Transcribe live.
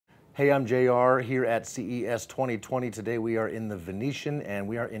Hey, I'm JR here at CES 2020. Today we are in the Venetian and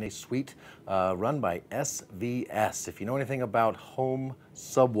we are in a suite run by SVS. If you know anything about home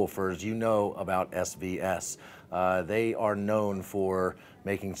subwoofers, you know about SVS. They are known for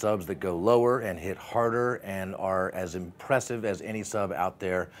making subs that go lower and hit harder and are as impressive as any sub out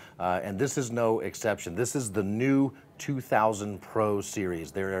there. And this is no exception. This is the new 2000 Pro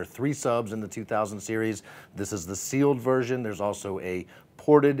series. There are 3 subs in the 2000 series. This is the sealed version. There's also a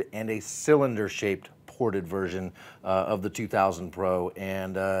ported and a cylinder-shaped ported version of the 2000 Pro,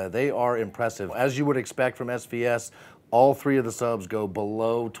 and they are impressive. As you would expect from SVS, all 3 of the subs go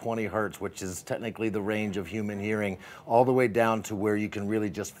below 20 hertz, which is technically the range of human hearing, all the way down to where you can really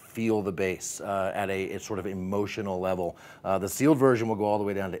just feel the bass at a sort of emotional level. The sealed version will go all the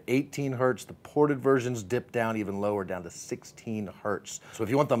way down to 18 hertz. The ported versions dip down even lower, down to 16 hertz. So if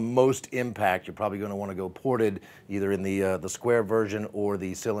you want the most impact, you're probably going to want to go ported, either in the square version or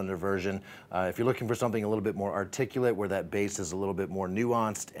the cylinder version. If you're looking for something a little bit more articulate, where that bass is a little bit more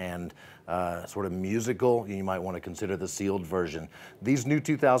nuanced and sort of musical, you might want to consider the sealed version. These new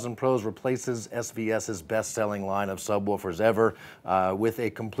 2000 Pros replaces SVS's best-selling line of subwoofers ever with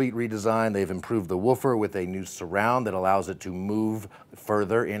a complete redesign. They've improved the woofer with a new surround that allows it to move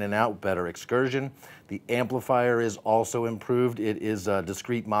further in and out, better excursion. The amplifier is also improved. It is a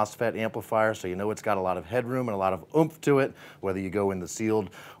discrete MOSFET amplifier, so you know it's got a lot of headroom and a lot of oomph to it, whether you go in the sealed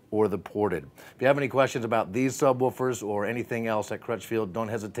or the ported. If you have any questions about these subwoofers or anything else at Crutchfield, don't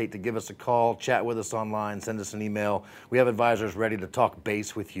hesitate to give us a call, chat with us online, send us an email. We have advisors ready to talk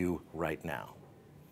bass with you right now.